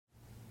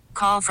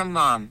call from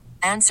mom.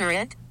 Answer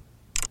it.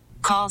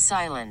 Call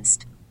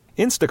silenced.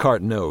 Instacart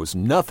knows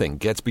nothing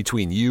gets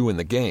between you and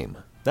the game.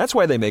 That's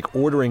why they make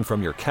ordering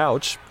from your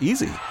couch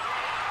easy.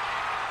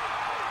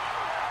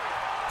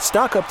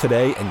 Stock up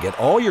today and get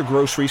all your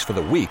groceries for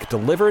the week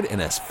delivered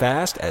in as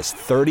fast as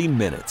 30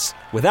 minutes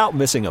without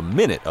missing a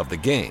minute of the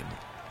game.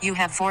 You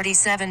have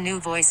 47 new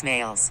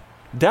voicemails.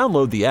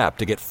 Download the app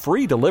to get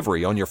free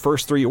delivery on your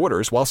first 3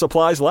 orders while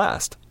supplies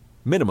last.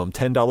 Minimum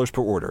 $10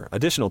 per order.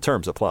 Additional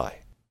terms apply.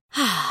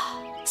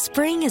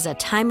 Spring is a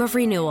time of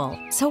renewal,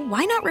 so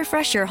why not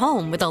refresh your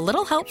home with a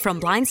little help from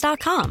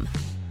Blinds.com?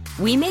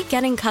 We make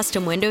getting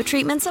custom window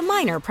treatments a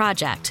minor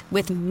project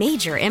with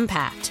major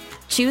impact.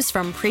 Choose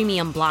from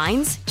premium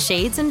blinds,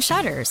 shades, and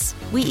shutters.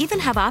 We even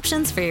have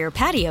options for your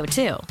patio,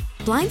 too.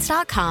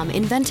 Blinds.com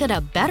invented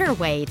a better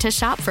way to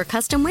shop for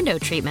custom window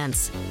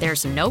treatments.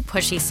 There's no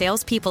pushy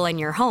salespeople in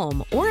your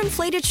home or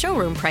inflated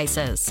showroom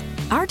prices.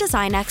 Our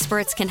design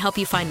experts can help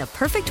you find the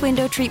perfect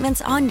window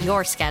treatments on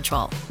your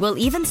schedule. We'll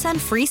even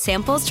send free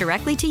samples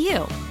directly to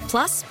you.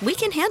 Plus, we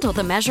can handle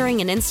the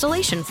measuring and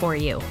installation for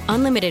you.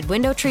 Unlimited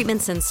window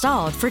treatments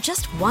installed for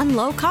just one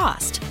low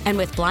cost. And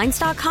with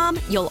Blinds.com,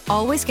 you'll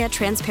always get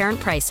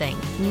transparent pricing.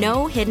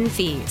 No hidden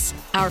fees.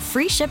 Our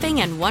free shipping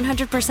and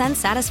 100%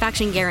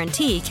 satisfaction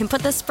guarantee can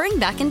put the spring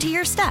back into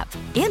your step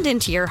and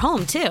into your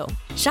home, too.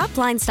 Shop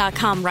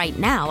Blinds.com right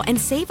now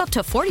and save up to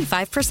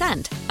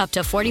 45%. Up to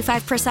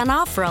 45%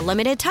 off for a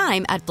limited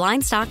time at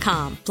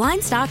Blinds.com.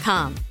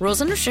 Blinds.com. Rules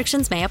and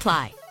restrictions may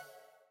apply.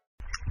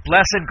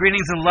 Blessed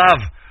greetings and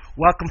love.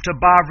 Welcome to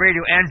Bob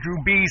Radio.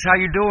 Andrew Bees, how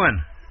you doing?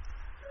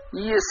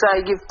 Yes, I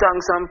give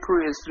thanks and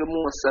praise to the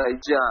Most High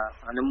Jah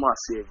and the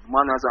Massive.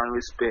 Manners and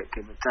respect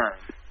every time.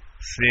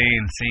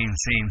 Seen.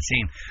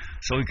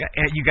 So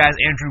you guys,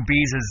 Andrew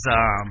Bees has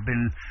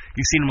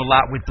you've seen him a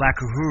lot with Black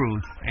Uhuru,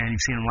 and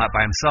you've seen him a lot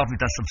by himself.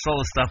 He's done some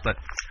solo stuff, but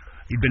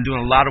you've been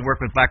doing a lot of work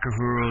with Black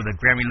Uhuru, the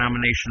Grammy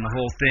nomination, the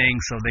whole thing,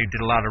 so they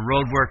did a lot of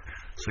road work.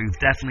 So you've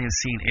definitely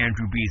seen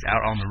Andrew Bees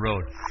out on the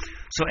road.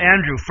 So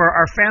Andrew, for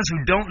our fans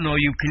who don't know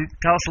you, can you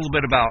tell us a little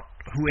bit about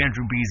who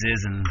Andrew Bees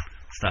is and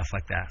stuff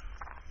like that?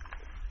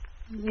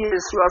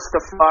 Yes,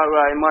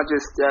 Rastafari,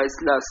 Majesty,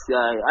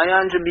 Selassie.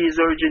 Andrew Bees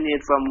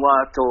originate from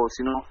Waterhouse,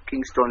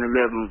 Kingston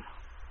 11.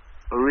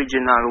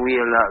 Original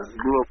Whalers.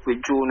 Grew up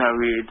with Jonah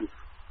Reid,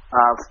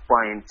 Half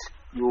Point,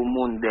 Hugh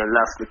Mundell,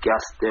 Lashley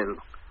Castell.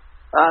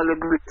 All the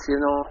greats,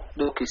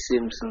 Ducky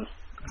Simpson.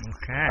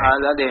 Okay.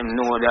 All of them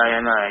know that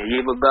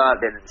Abel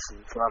Gardens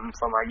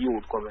from a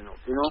youth coming up,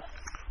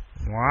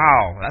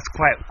 Wow, that's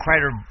quite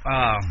a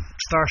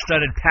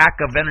star-studded pack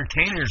of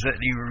entertainers that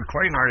you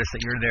recording artists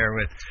that you're there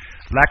with.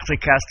 Lashley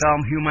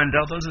Castell, Hugh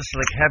Mundell, those are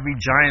like heavy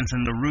giants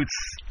in the roots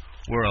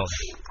world.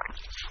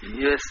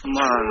 Yes,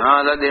 man.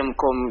 All of them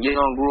come,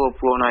 grew up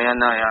around I,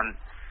 and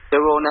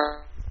around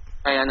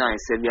I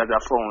said as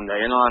a founder,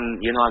 and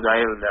as a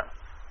elder.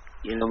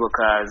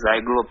 Because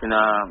I grew up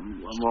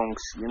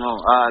amongst,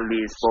 all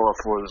these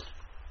powerful,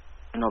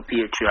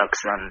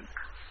 patriarchs and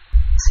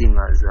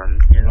singers and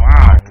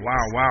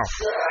Wow.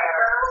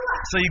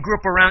 So you grew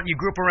up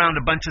around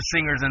a bunch of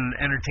singers and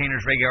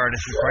entertainers, reggae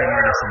artists, recording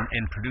artists,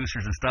 and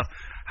producers and stuff.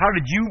 How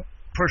did you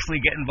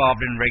personally get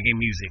involved in reggae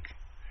music?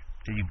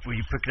 Were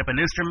you picking up an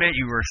instrument?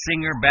 You were a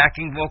singer,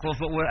 backing vocals.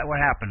 What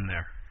happened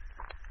there?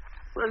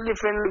 Well,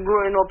 differently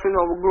growing up, we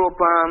grew up,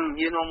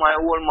 my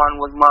old man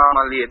was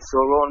Marmalade. So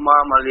around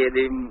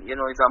Marmalade, he's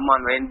a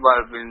man who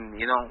involved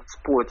in,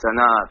 sports and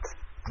art.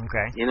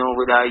 Okay.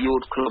 With our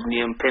youth club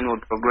named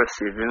Penwood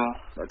Progressive,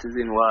 that is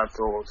in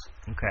Waterhouse.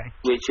 Okay.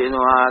 Which,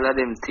 all of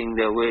them things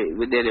that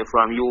we did it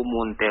from Hugh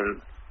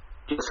Mundell.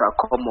 Just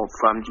come up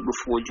from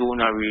before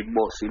Jonah Reid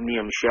boss, he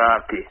named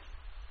Sharpie.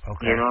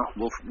 Okay.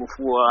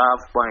 Before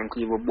Half Point,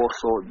 he was boss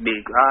out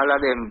big. All of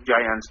them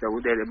giants that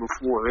we did it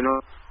before,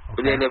 Okay.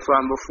 We did it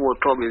from before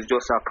Tubby's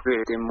just a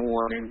creating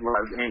more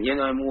involved, and his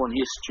own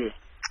history.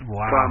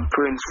 Wow. From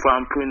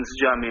Prince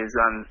Jammies,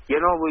 and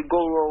we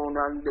go around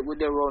and we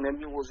do around the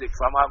music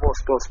from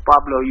Augustus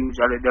Pablo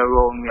usually they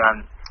around me and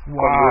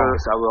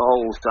converse our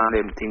house and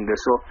them things.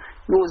 So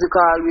music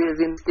always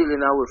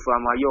instilling away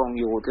from a young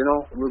youth,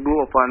 We grew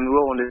up and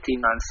round the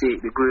thing and say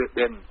the great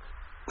them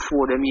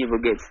before them even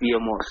get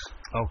famous.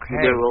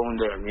 Okay. They're around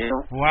them,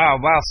 Wow.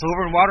 So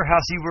over in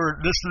Waterhouse you were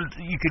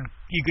listening, you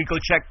could go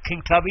check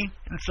King Tubby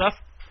and stuff?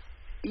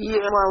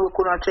 Yeah, man, we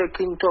couldn't check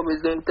King Tubby's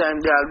them time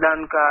there.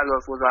 Dan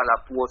Carlos was all a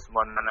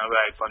postman and a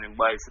ride on his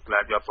bicycle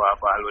and drop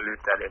off all the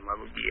letter them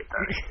every gate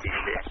and everything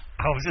there.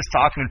 I was just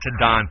talking to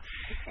Don,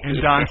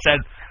 and Don said,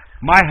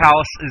 my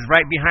house is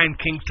right behind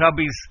King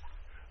Tubby's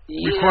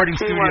recording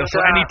studio, so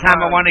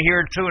anytime I want to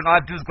hear a tune, all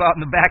I do is go out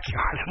in the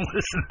backyard and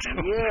listen to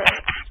it. Yeah.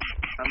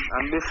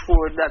 and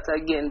before that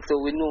again, so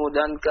we know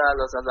Dan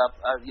Carlos as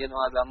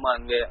a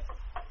man where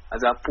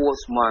as a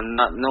postman,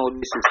 not no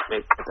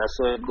disrespect, but that's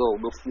how it go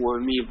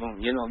before me even,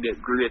 get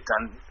great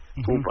and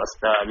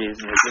superstar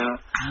business,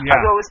 Yeah.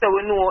 As always say,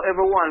 we know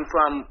everyone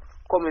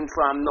coming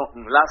from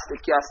nothing. Lashley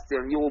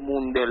Castell, Hugh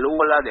Mundell,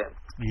 all of them.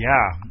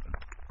 Yeah.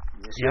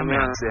 Yeah,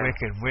 man.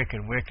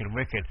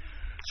 Wicked.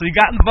 So you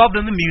got involved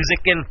in the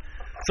music, and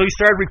So you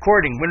started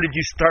recording. When did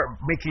you start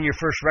making your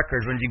first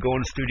records? When did you go in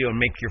the studio and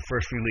make your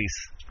first release?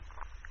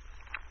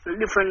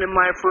 Differently,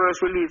 my first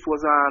release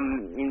was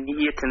in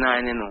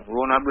 '89.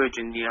 Rona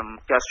Virgin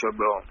named Castro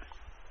Brown.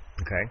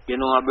 Okay.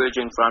 A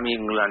virgin from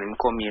England. Him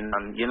come in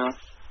and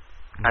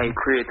I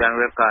create and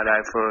record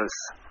our first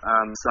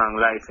song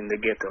Life in the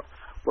Ghetto.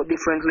 But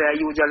differently,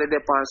 I usually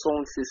depend on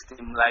sound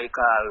system like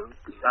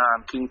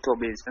King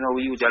Tubby's.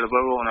 We usually go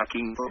around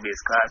King Tubby's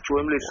because to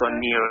him live so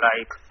near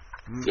like.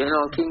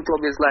 King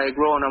Tubby's like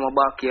round in my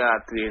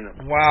backyard.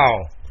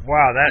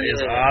 Wow, that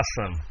is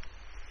awesome.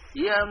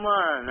 Yeah,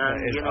 man.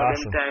 And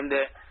awesome. them time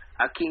the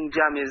King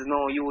Jam is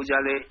now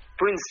usually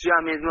Prince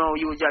Jam is now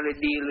usually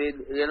deal with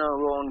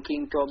around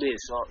King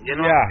Tubby's. So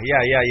Yeah.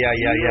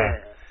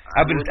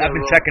 I've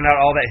been checking out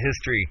all that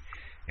history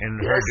and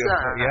heard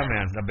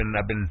man. I've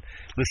been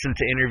listening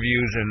to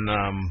interviews and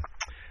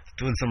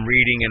doing some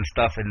reading and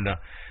stuff, and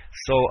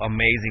so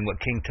amazing what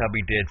King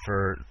Tubby did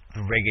for the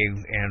reggae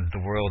and the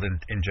world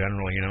in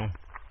general.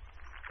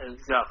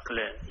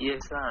 Exactly.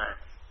 Yes, sir.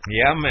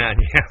 Yeah, man.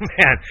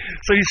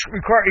 So you're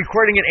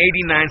recording in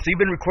 '89. So you've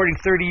been recording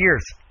 31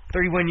 years.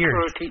 31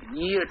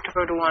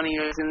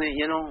 years in it.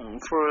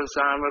 First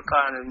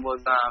recording was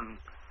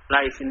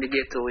Life in the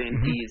Ghetto in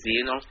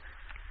Easy.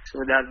 So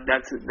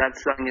that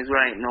song is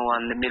right now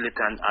on the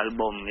Militant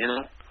album.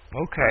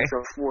 Okay. So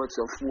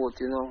forth,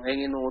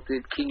 hanging out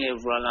with King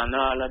Everall and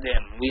all of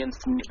them. Wayne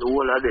Smith, the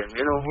whole of them.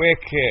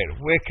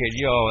 Wicked.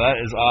 Yo,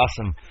 that is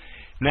awesome.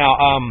 Now,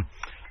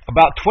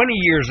 about 20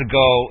 years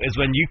ago is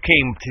when you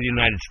came to the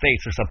United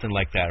States or something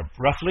like that,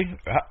 roughly?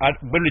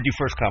 When did you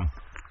first come?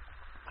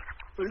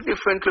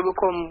 Differently,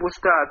 we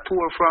start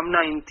tour from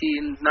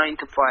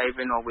 1995,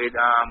 with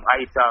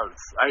Itals.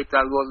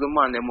 Itals was the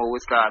man that we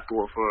start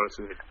tour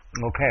first with.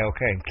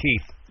 Okay,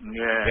 Keith.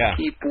 Yeah.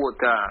 Keith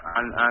Porter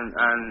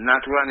and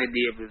not Ronnie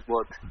Davis,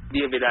 but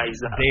David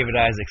Isaacs. David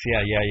Isaacs,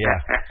 yeah. Yeah.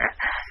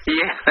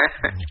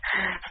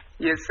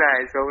 Yes, sir.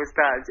 So we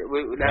start.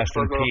 That was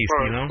our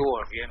first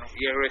tour.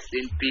 Yeah, rest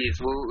in peace.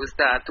 We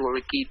start tour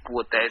with Keith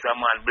Porter. He's a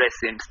man, bless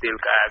him still,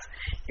 cause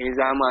he's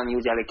a man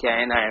usually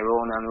carrying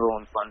round and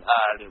round from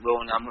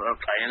round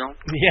America.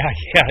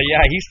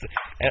 Yeah. He's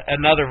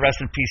another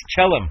rest in peace.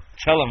 Chelum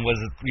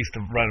used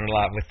to run a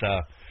lot with the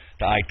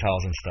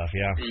Itals and stuff.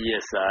 Yeah.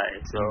 Yes, sir.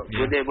 So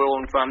they were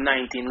on from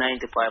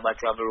 1995. I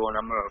travel around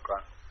America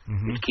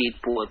with Keith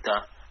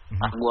Porter.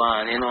 And go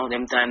on,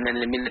 them time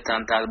when the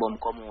Militant album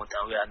come out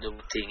and we are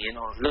doing thing,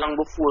 long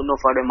before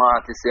enough of them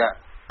artists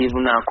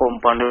even now come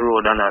on the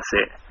road and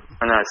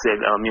I said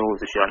a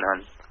musician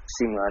and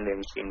sing and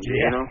them things,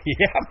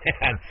 Yeah,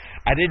 man.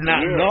 I did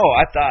not know.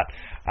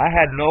 I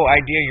had no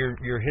idea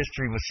your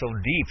history was so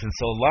deep and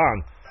so long.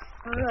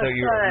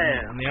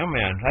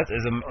 Man. That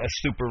is a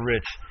super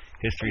rich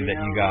history that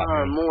you got.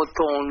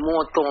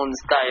 Motown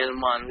style,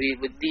 man. We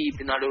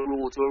deep in the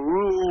roots. We're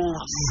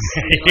roots.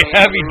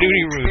 Heavy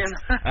duty roots.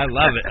 I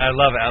love it.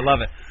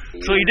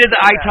 So you did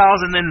the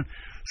Itals, and then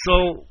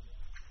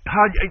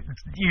how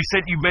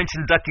you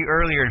mentioned Ducky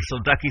earlier. So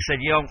Ducky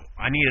said, "Yo,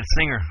 I need a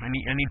singer. I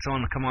need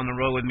someone to come on the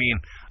road with me,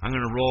 and I'm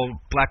gonna roll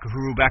Black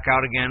Uhuru back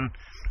out again.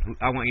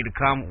 I want you to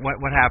come."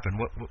 What happened?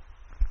 What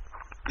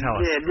tell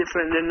us. Yeah,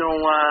 different.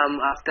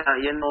 After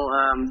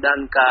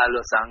Dan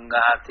Carlos and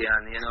Gatti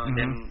and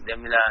them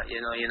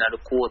the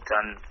court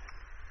and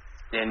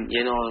them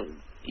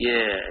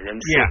them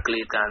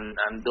Circlet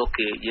and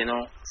Ducky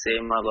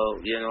same about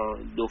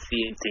do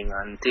thing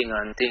and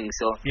thing.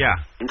 So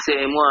him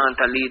say him want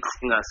a lead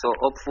singer. So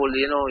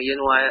hopefully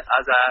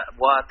as a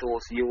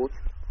Watos youth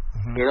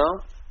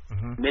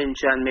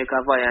mention make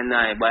a fire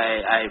night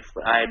by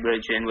I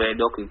Bridging where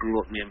Ducky grew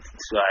up named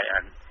Fitzroy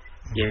and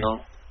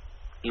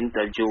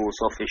introduce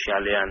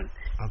officially and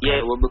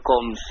it will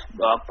becomes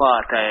a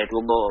part of it.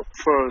 We go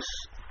first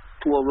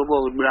tour, we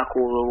go with Black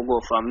Uhuru, we go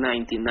from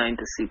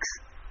 1996.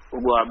 We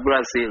go to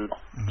Brazil,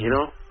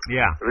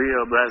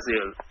 Rio,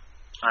 Brazil.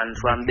 And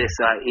from this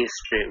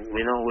history,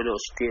 we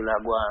just still a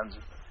Guan.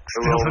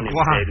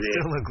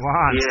 Still a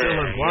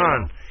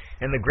Guan.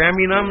 And the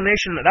Grammy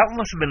nomination, that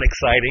must have been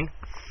exciting.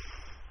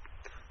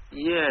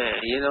 Yeah,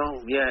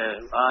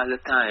 all the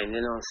time,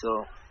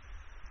 so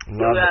we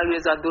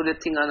always do the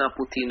thing and I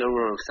put in the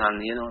works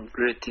and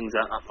great things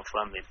are happen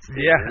from it.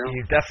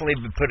 You definitely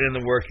put in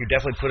the work, you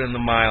definitely put in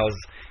the miles.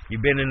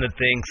 You've been in the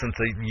thing since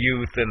a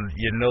youth and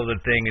you know the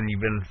thing and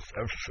you've been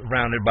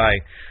surrounded by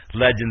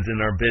legends in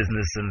our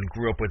business and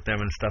grew up with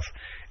them and stuff.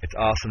 It's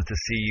awesome to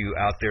see you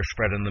out there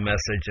spreading the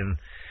message and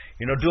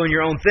doing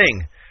your own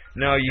thing.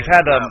 Now you've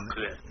had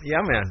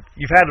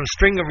you've had a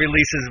string of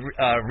releases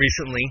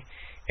recently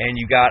and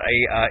you got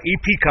a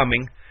EP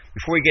coming.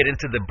 Before we get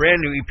into the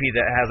brand new EP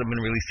that hasn't been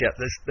released yet,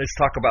 let's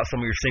talk about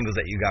some of your singles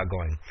that you got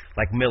going,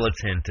 like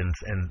Militant and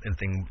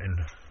thing. And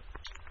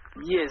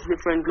yes,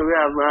 differently we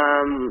have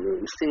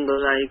single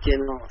like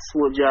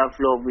Soldier of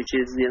Love, which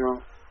is we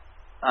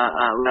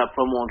are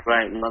promote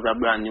right now as a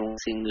brand new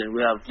single.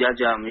 We have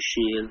Jaja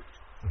Michelle,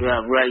 we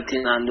have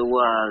Writing on the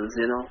Walls,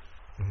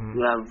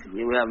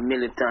 we have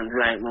Militant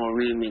right now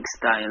remix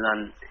style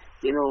and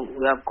we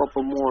have a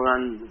couple more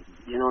and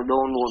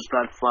download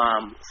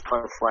platform,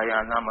 Spotify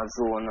and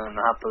Amazon and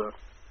Apple,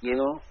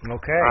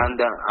 Okay. and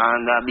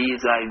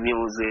BeeZive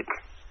Music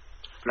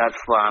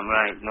platform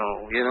right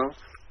now,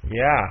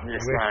 Yeah.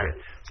 Yes, wicked. man.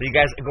 So you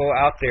guys go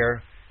out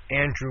there,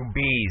 Andrew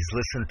Bees,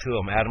 listen to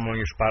him. Add him on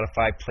your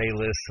Spotify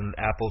playlist and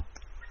Apple,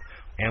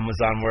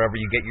 Amazon, wherever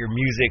you get your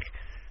music.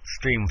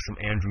 Stream some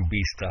Andrew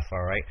B stuff.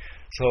 All right.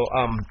 So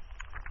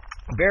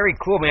very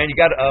cool, man. You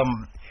got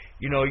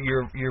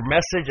your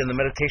message and the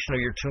meditation of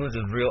your tunes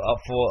is real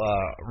upful.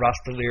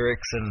 Rasta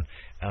lyrics and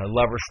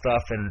lover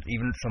stuff, and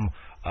even some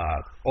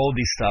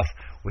oldie stuff,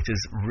 which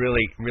is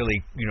really,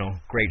 really,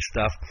 great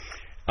stuff.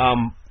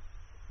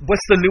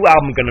 What's the new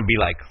album gonna be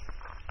like?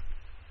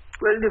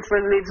 Well,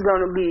 differently it's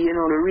going to be,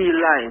 the real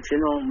life,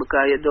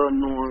 because you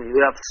don't know,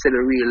 you have to say the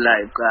real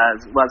life,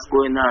 because what's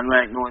going on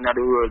right now in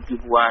the world,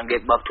 people want to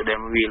get back to them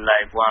real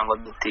life, want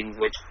to do things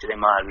which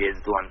them always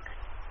done.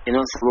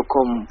 So we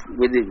come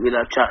with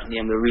a track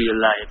named The Real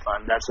Life,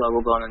 and that's why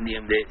we're going to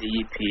name the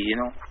EP,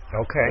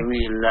 Okay. The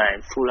Real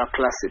Life, full of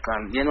classic,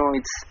 and,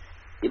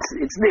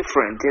 it's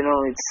different,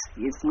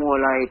 it's more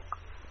like,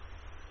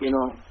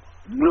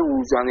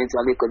 blues, and it's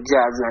a little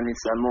jazz, and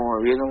it's a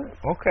more,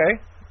 Okay.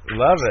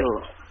 Love it.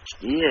 So,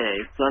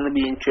 yeah, it's gonna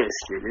be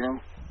interesting,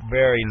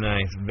 Very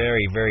nice,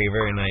 very, very,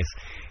 very nice.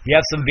 You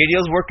have some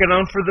videos working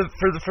on for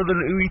the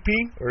new EP,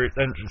 or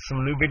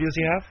some new videos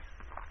you have?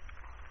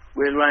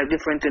 Well, right,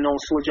 different,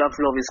 Soldier of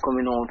Love is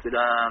coming out with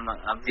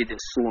a video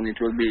soon. It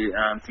will be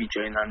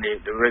featuring on the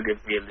reggae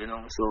field,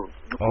 so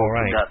look All out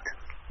right. for that.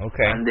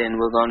 Okay. And then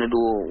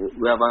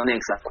we have our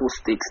next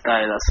acoustic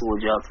style of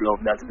Soldier of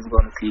Love that is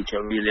going to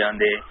feature really on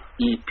the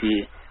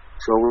EP.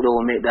 So we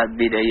don't make that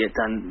video yet,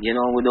 and we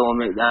don't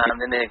make that on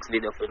the next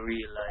video for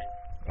real life.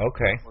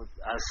 Okay. But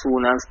as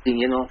soon as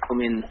things,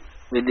 come in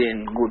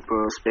within good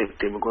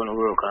perspective, we're gonna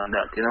work on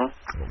that,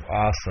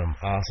 Awesome.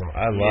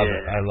 I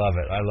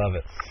love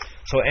it.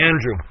 So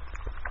Andrew,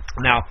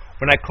 now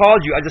when I called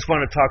you, I just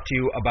want to talk to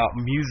you about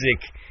music,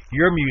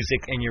 your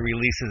music and your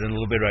releases, and a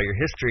little bit about your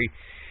history.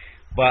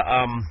 But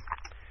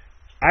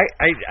I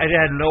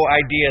had no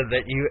idea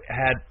that you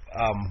had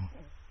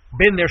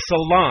been there so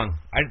long.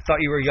 I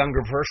thought you were a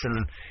younger person,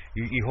 and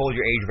you hold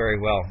your age very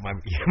well, my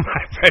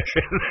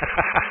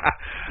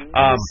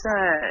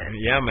friend.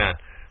 Yeah, man.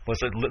 Well,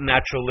 so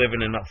natural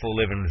living and not full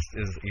living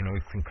is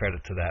we can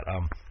credit to that.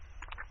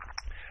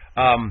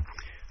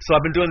 So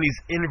I've been doing these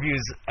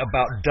interviews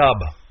about dub,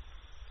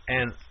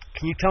 and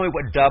can you tell me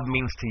what dub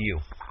means to you?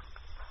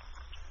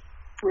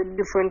 Well,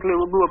 differently,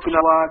 we grew up in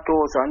our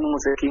house. I know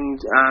King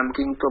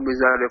Tubby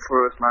is the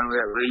first man we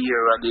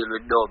hear a deal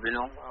with dub,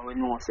 and we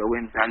know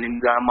when and him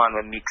that man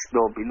we mix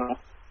dub, It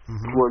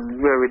was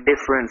very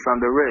different from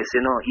the rest,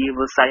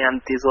 Evil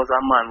Scientist was a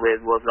man where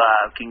it was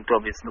King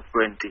Tubby's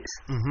apprentice.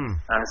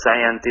 And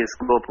Scientist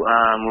go up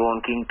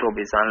around King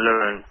Tubby's and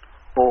learn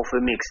how to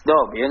mix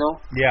dub,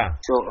 Yeah.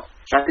 So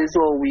that is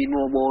how we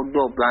know about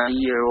dub and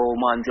hear how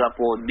man drop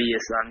out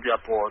bass and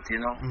drop out,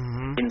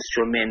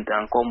 instrument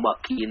and come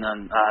back in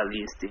and all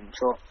these things.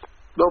 So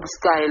dub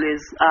style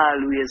is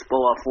always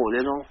powerful,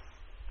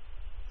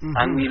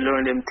 and we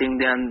learn them things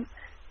then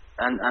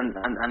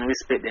and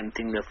respect them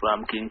things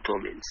from King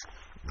Tubby's.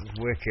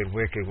 Wicked.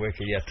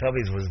 Yeah,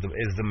 Tubby's is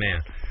the man.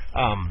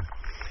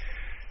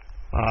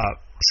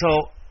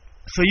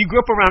 So you grew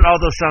up around all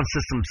those sound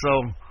systems. So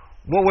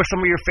what were some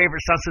of your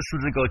favorite sound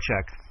systems to go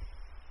check?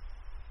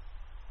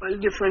 Well,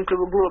 differently,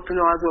 we grew up,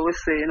 as we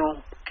say,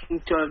 King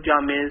 12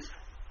 Jammies,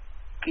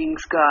 King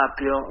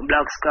Scorpio,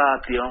 Black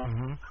Scorpio,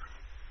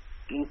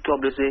 King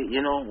Tubby's, we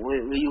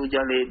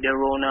usually, they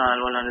run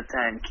all at the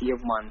time,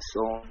 Caveman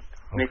Sound,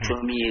 Metro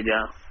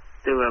Media,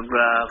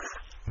 Telegraph,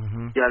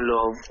 Your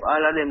Love, all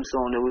of them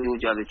sound that we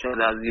usually try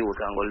as youth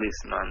and go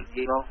listen and,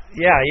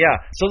 Yeah.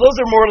 So those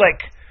are more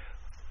like,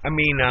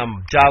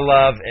 Jah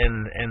Love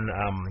and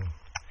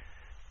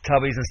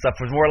Tubby's and stuff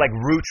was more like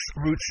root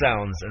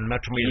sounds, and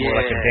Metro Media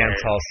more like a dance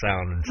hall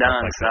sound and stuff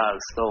like that.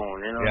 Dance hall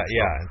sound,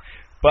 Yeah.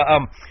 But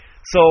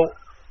so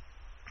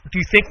do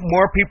you think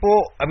more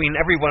people?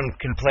 Everyone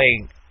can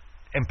play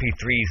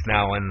MP3s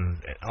now and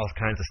all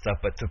kinds of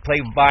stuff, but to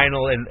play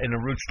vinyl in a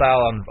root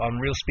style on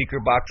real speaker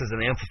boxes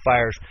and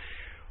amplifiers,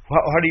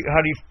 how do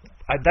you?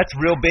 That's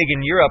real big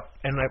in Europe,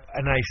 and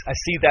I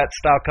see that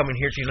style coming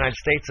here to the United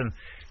States. And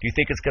do you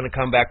think it's going to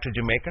come back to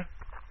Jamaica?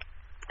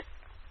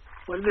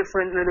 Well,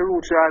 differently, the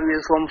roots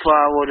always come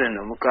forward,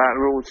 because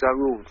roots are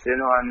roots,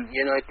 and,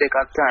 it takes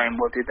a time,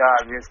 but it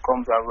always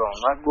comes around.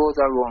 What goes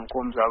around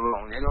comes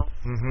around,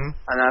 And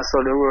that's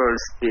how the world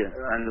still,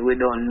 and we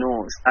don't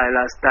know. Style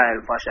is style,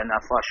 fashion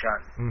is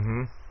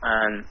fashion.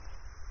 And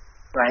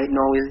right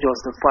now it's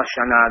just the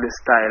fashion or the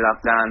style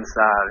of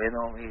dancehall,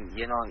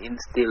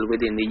 instilled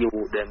within the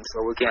youth them,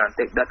 so we can't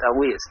take that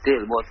away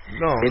still, but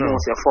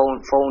it's a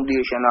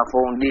foundation,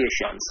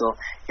 so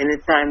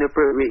anytime the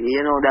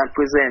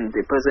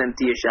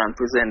presentation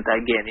present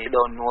again, you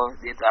don't know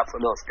it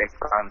after those take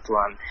onto,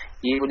 and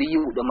even the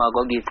youth them are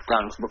going to give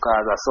thanks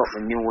because of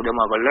something new them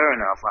are going to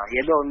learn of, and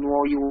you don't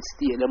know you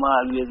stay, them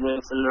always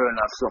ready to learn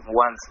of something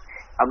once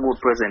a good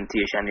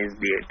presentation is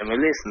there. They will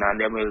listen and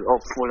they will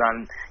hopeful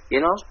and,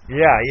 you know,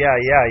 Yeah.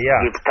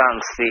 give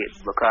thanks for it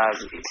because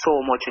it's so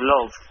much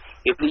love.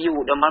 If the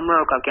youth them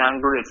America can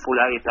grateful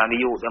of it and the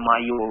youth them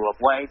are Europe,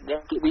 why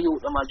them keep the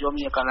youth them are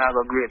Jamaica and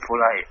go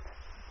grateful of it?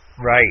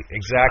 Right,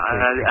 exactly.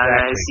 And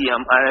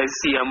I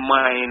see a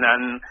mind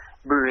and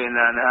brain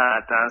and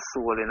heart and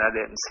soul in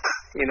them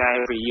in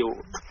every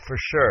youth. For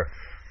sure.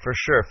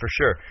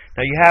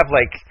 Now you have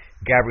like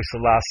Gabri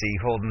Selassie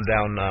holding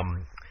down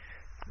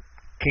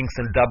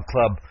Kingston Dub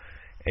Club.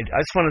 And I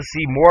just want to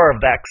see more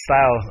of that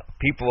style,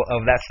 people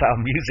of that style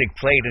music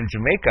played in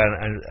Jamaica,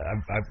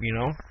 you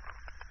know.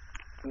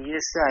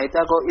 Yes, sir. It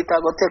a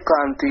go take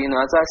on to, you know,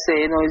 as I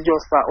say, you know, it's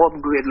just an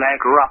upgrade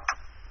like rap.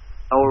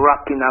 How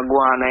rap in a go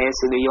on, and you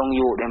see the young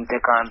youth them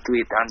take on to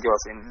it and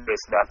just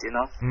embrace that, you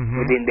know,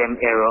 within them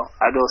era.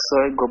 I just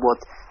saw it go, but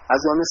as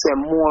I say,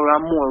 more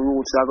and more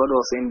roots are going to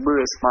just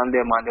embrace from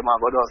them and them are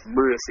going to just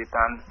embrace it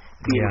and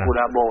feel good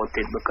about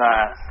it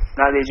because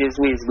knowledge is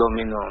wisdom,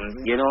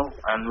 you know,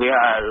 and we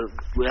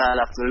all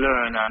have to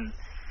learn and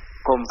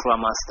come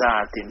from a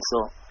starting. So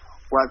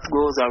what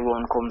goes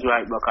around comes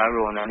right back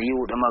around, and you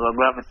them are going to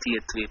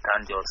gravitate to it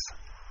and just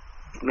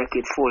make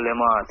it full them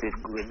out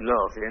with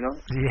love, you know.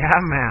 Yeah,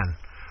 man.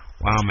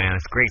 Wow, man,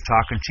 it's great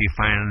talking to you,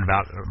 finding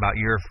about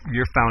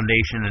your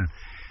foundation and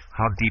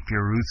how deep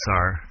your roots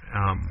are.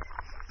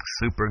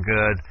 Super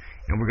good,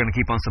 and we're going to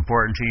keep on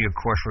supporting to you. Of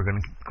course, we're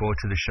going to go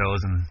to the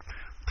shows and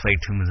play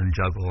tunes and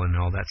juggle and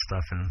all that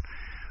stuff, and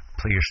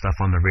play your stuff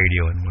on the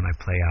radio and when I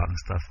play out and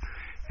stuff.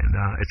 And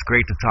it's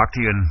great to talk to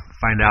you and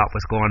find out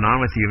what's going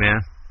on with you, man.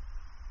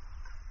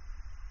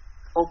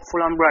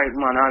 Hopeful and bright,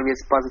 man,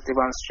 always positive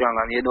and strong,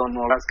 and you don't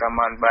know Rasta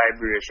man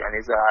vibration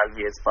is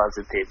always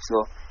positive.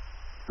 So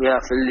we have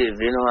to live,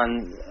 you know,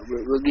 and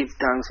we give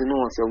thanks, you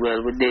know, so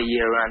well with the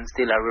year and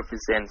still I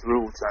represent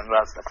roots and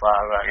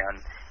Rastafari and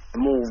the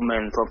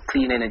movement of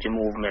clean energy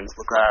movements,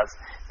 because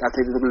that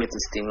is the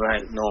greatest thing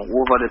right now.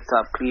 Over the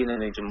top clean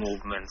energy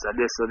movements, and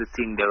that's the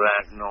thing there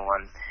right now.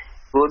 And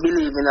we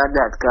believe in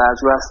that because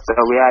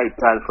Rasta we are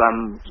ital from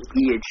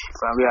age,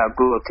 from we are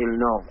grow till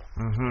now.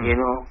 You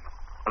know,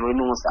 and we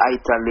know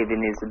ital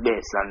living is the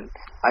best, and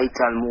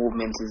ital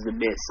movement is the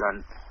best, and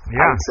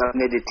ital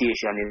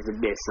meditation is the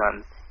best, and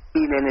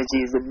clean energy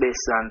is the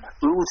best, and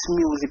roots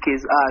music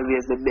is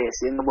always the best,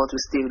 you know, but we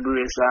still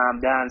grace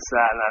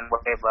dancehall and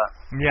whatever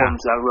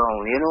comes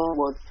around, you know,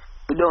 but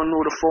we don't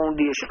know the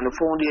foundation. The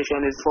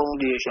foundation is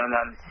foundation,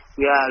 and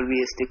we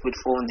always stick with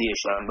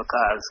foundation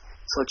because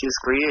such is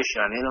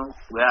creation, you know.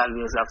 We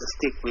always have to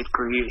stick with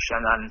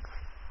creation and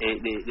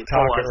the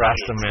Talk it,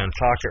 Rasta man.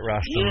 Talk it,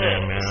 Rasta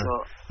man. So,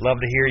 love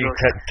to hear you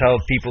tell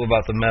people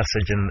about the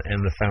message and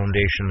the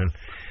foundation, and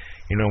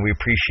you know, we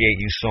appreciate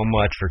you so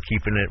much for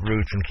keeping it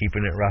roots and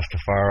keeping it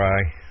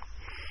Rastafari.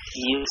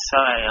 Yes,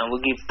 and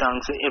we give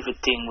thanks to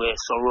everything we're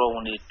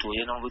surrounded to.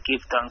 You know, we give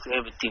thanks to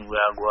everything we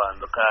are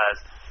going because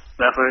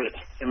we have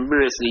to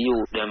embrace the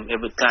youth them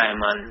every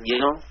time and,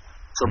 you know,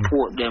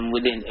 support them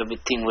within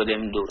everything what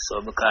them do.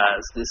 So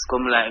because this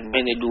come like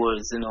many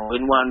doors, you know,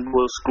 when one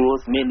door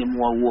closed, many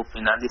more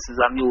open, and this is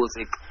a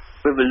music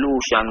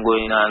revolution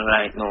going on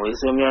right now. You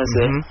see what I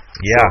say?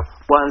 Yeah.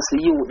 So once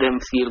the youth them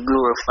feel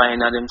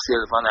glorifying of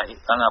themselves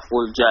on a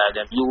full joy,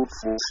 them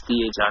youthful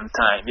stage and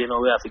time, you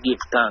know, we have to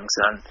give thanks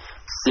and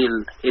still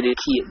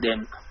educate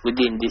them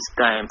within this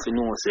time to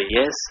know, say,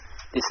 yes,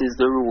 this is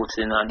the roots,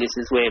 you know, and this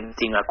is where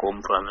everything I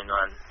come from, you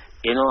know, and,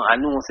 you know, I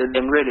know, say,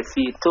 them ready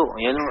for it too,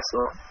 you know, so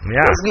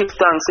just give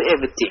thanks to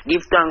everything.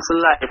 Give thanks to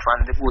life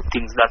and the good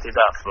things that it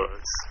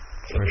offers.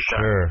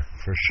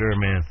 For sure,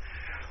 man.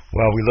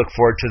 Well, we look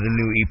forward to the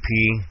new EP.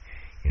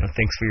 You know,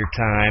 thanks for your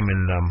time,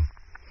 and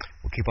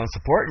we'll keep on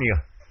supporting you.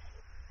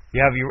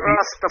 You have your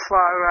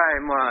Rastafari,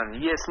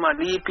 man. Yes, man.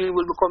 The EP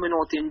will be coming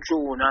out in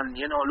June, and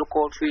you know, look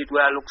out for it.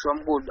 Where I look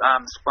some good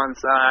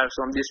sponsors,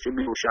 some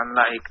distribution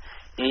like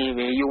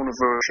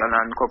Universal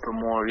and a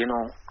couple more. You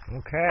know,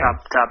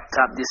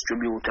 top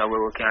distributor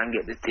where we can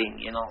get the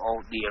thing, you know,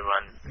 out there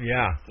and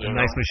a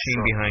nice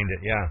machine behind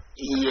it.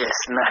 Yes,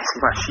 nice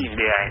machine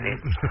behind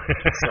it.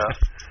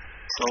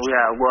 So we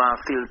are going to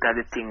filter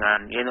the thing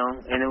and, you know,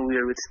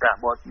 anywhere we start.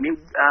 But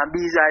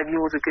B-Side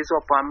music is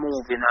up and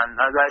moving, and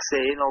as I say,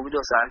 you know, we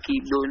just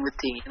keep doing the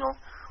thing, you know.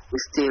 We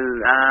still,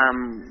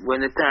 when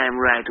the time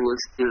right,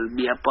 we'll still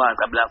be a part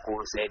of Black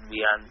Hole Said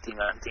we and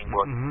thing.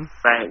 But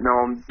right now,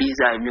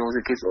 B-Side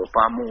music is up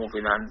and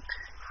moving and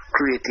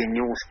creating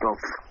new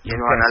stuff, you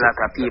know, and a lot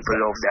of people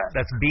love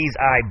that. That's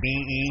B-Side,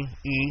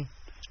 B-E-E.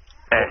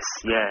 Yes,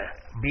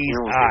 Bees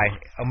Eye,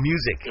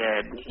 music.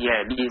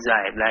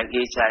 Bees-Hive, like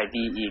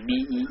H-I-V-E,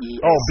 B-E-E.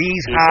 Oh,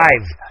 Bees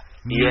Hive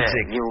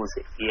music.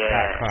 Music.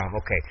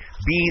 Okay,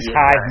 Bees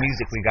Hive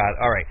music. We got.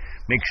 All right,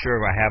 make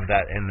sure I have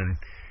that, and then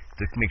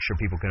to make sure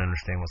people can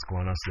understand what's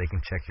going on, so they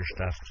can check your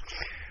stuff.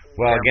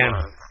 Well, again,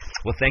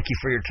 thank you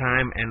for your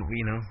time, and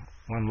you know,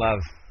 one love,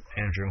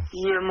 Andrew.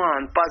 Yeah,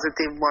 man,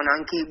 positive man,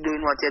 and keep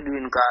doing what you're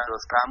doing,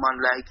 Carlos. Cause man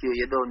like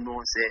you don't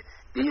know, say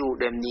the youth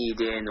them need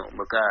you know,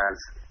 because.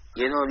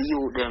 You know, the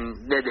youth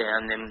them there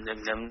and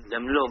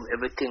them love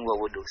everything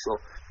what we do. So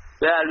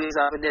We always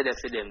have to be there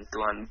for them to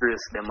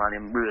embrace them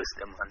and embrace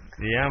them and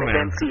make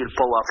them feel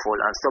powerful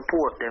and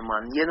support them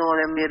and you know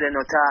them here they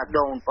not talk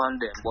down on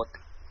them but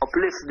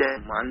uplift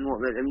them and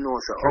let them know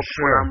so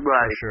upward and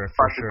bright,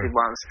 positive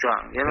and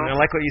strong, you know. And I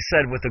like what you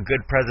said with a good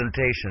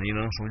presentation, you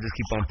know, so we just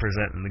keep on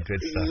presenting the good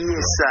stuff.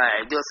 Yes,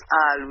 I just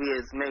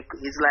always make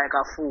it's like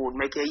a food,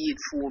 make you eat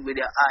food with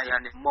your eye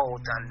and the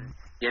mouth and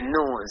your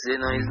nose,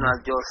 you know, it's not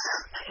just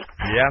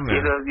man.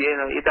 You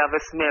know, it have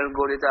a smell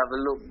good, it have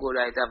a look good,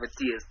 it have a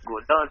taste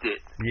good, don't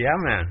it? Yeah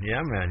man.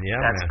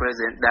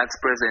 That's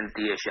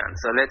presentation.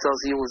 So let us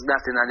use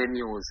that in the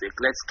music.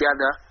 Let's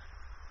gather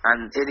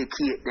and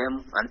educate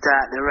them and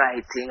talk the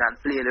right thing and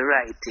play the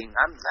right thing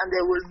and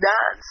they will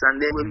dance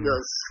and they will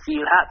just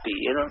feel happy,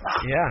 you know.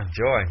 Yeah,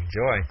 joy.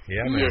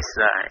 Yeah, man. Yes,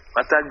 right.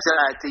 But I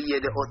joy to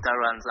hear the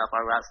utterance of a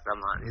Rasta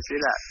man. You see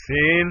that?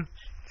 Seen.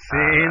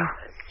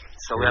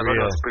 So we are going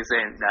to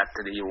present that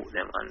to the youth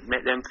them and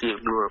make them feel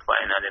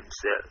glorifying of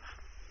themselves.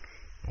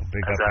 Well,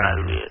 big as up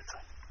always.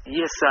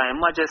 Yes, sir.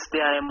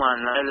 Majesty, I man.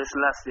 Haile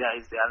Selassie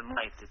is the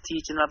Almighty.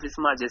 Teaching of His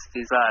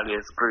Majesty is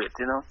always great,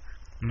 you know.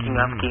 King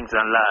of kings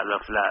and Lord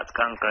of lords,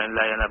 conquering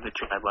Lion of the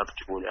tribe of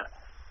Judah.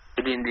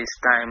 Within this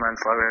time and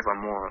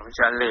forevermore, we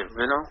shall live,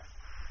 you know?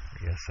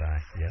 Yes,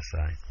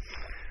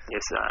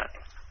 I.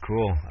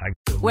 Cool.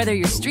 Whether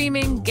you're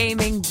streaming,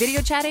 gaming,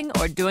 video chatting,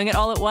 or doing it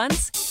all at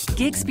once,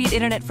 Gig Speed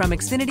Internet from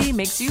Xfinity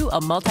makes you a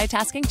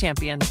multitasking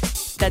champion.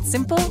 That's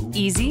simple,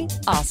 easy,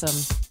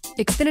 awesome.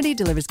 Xfinity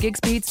delivers gig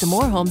speeds to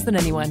more homes than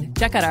anyone.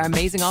 Check out our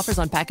amazing offers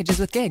on packages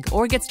with gig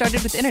or get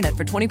started with internet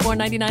for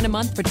 $24.99 a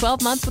month for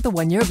 12 months with a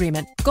 1-year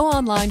agreement. Go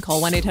online,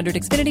 call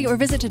 1-800-XFINITY or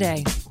visit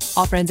today.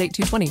 Offer ends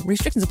 8/2/20.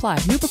 Restrictions apply.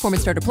 New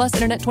Performance Starter Plus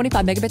internet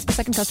 25 megabits per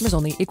second customers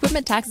only.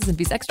 Equipment, taxes, and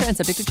fees extra and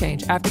subject to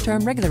change. After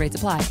term, regular rates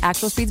apply.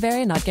 Actual speeds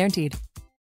vary and not guaranteed.